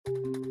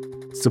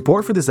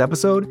Support for this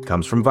episode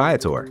comes from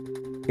Viator.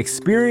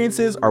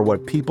 Experiences are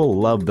what people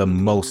love the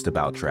most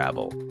about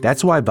travel.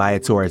 That's why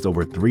Viator has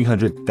over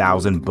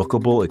 300,000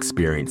 bookable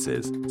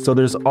experiences, so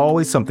there's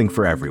always something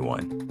for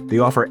everyone. They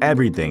offer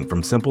everything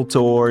from simple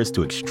tours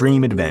to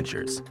extreme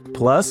adventures.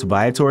 Plus,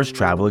 Viator's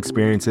travel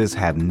experiences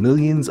have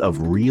millions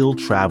of real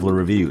traveler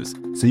reviews,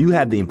 so you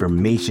have the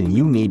information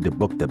you need to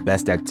book the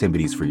best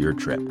activities for your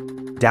trip.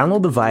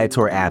 Download the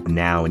Viator app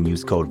now and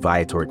use code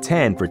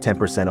Viator10 for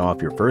 10%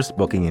 off your first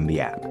booking in the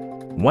app.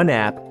 One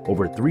app,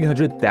 over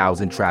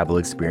 300,000 travel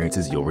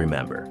experiences you'll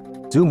remember.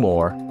 Do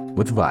more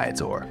with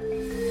Viator.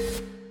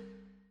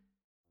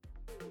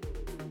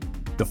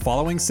 The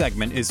following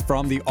segment is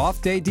from the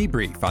off-day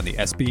debrief on the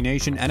SB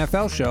Nation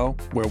NFL show,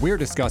 where we're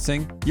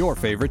discussing your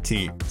favorite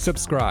team.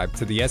 Subscribe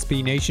to the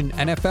SB Nation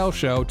NFL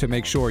show to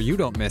make sure you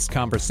don't miss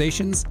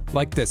conversations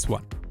like this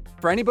one.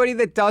 For anybody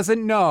that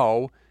doesn't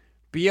know,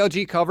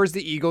 BLG covers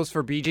the Eagles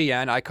for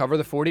BGN. I cover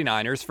the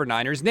 49ers for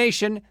Niners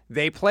Nation.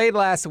 They played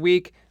last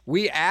week.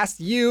 We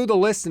asked you, the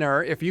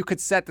listener, if you could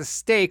set the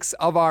stakes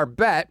of our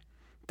bet.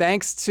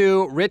 Thanks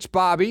to Rich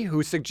Bobby,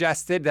 who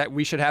suggested that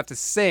we should have to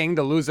sing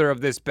the loser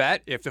of this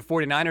bet. If the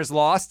 49ers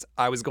lost,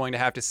 I was going to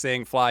have to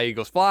sing Fly,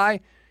 Eagles,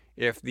 Fly.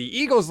 If the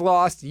Eagles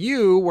lost,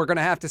 you were going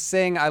to have to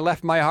sing I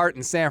Left My Heart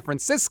in San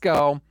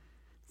Francisco.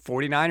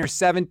 49ers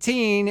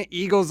 17,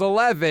 Eagles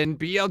 11,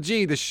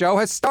 BLG. The show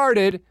has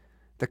started.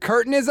 The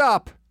curtain is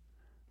up.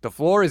 The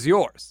floor is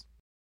yours.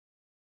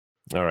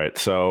 All right,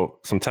 so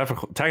some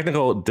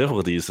technical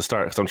difficulties to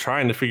start, because I'm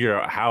trying to figure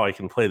out how I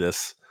can play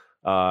this,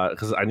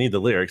 because I need the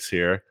lyrics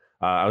here.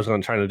 I was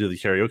going to try to do the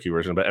karaoke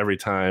version, but every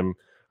time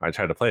I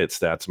try to play it,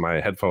 Stats, my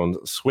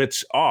headphones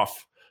switch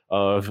off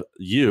of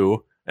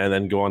you and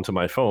then go onto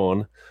my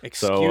phone.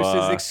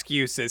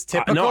 Excuses.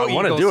 Typical no, I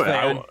want to do it.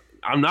 Fan.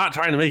 I'm not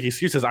trying to make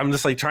excuses. I'm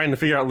just like trying to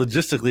figure out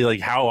logistically like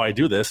how I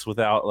do this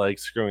without like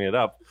screwing it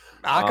up.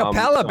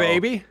 Acapella,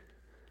 baby.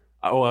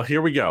 Well,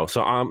 here we go.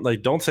 So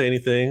don't say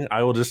anything.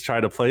 I will just try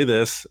to play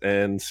this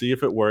and see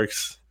if it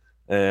works.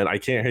 And I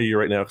can't hear you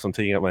right now because I'm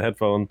taking out my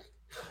headphone.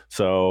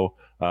 So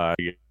we're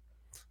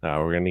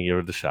going to give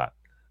it a shot.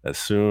 As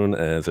soon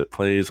as it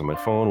plays on my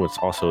phone, which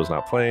also is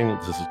not playing,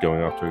 this is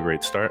going off to a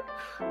great start.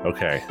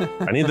 Okay.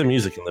 I need the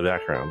music in the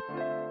background.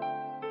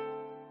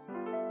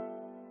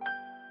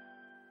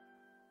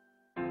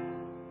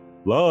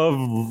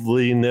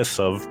 Loveliness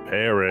of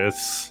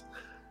Paris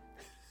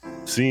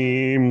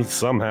seemed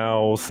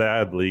somehow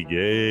sadly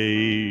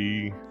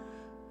gay.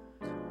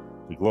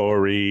 The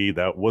glory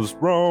that was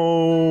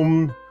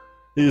Rome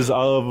is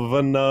of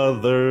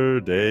another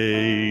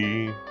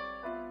day.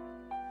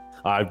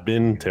 I've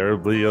been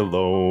terribly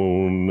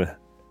alone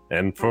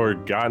and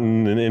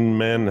forgotten in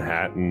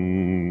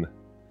Manhattan.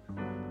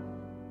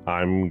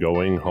 I'm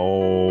going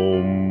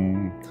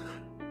home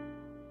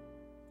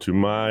to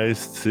my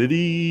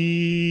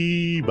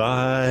city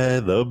by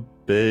the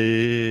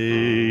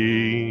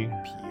bay.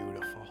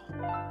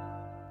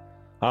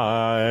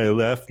 I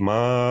left my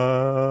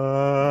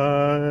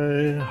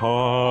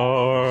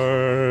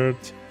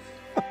heart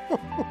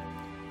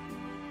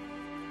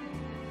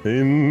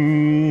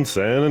in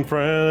San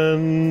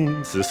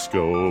Francisco,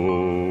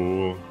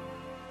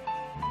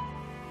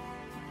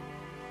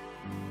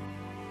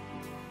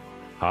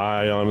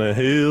 high on a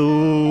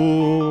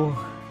hill.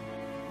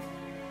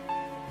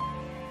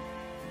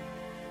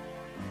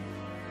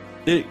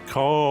 It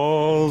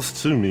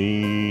calls to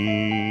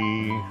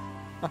me.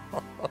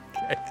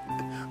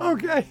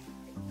 Okay.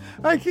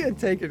 I can't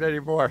take it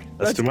anymore.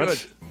 That's too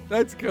much?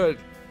 That's good.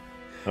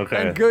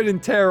 Okay. And good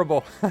and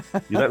terrible.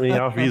 You let me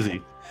off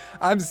easy.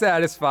 I'm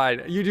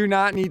satisfied. You do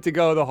not need to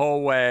go the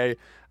whole way.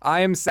 I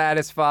am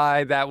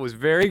satisfied. That was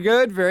very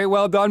good. Very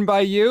well done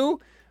by you.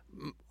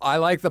 I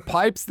like the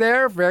pipes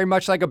there. Very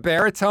much like a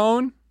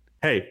baritone.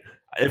 Hey,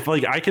 if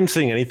I can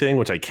sing anything,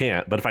 which I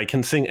can't, but if I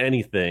can sing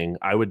anything,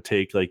 I would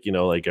take like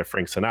a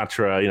Frank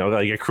Sinatra,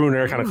 like a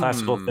crooner kind of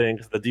classical thing,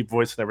 the deep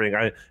voice and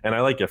everything. I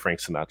like a Frank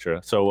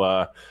Sinatra.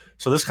 So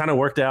this kind of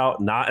worked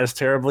out not as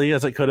terribly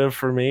as it could have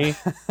for me.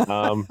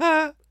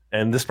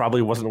 And this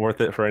probably wasn't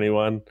worth it for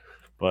anyone.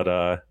 But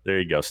there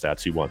you go,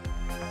 Stats, you won.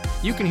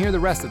 You can hear the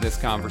rest of this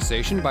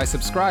conversation by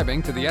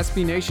subscribing to the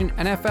SB Nation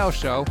NFL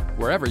show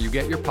wherever you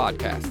get your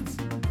podcasts.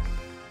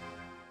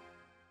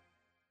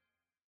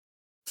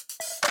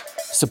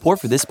 Support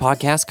for this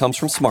podcast comes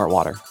from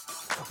Smartwater.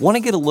 Want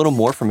to get a little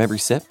more from every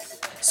sip?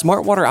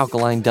 Smartwater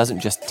Alkaline doesn't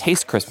just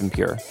taste crisp and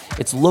pure.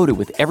 It's loaded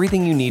with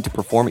everything you need to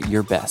perform at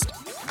your best,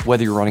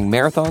 whether you're running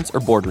marathons or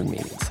boardroom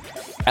meetings.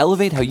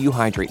 Elevate how you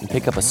hydrate and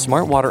pick up a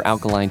Smartwater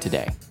Alkaline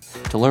today.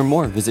 To learn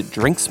more, visit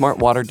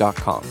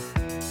drinksmartwater.com.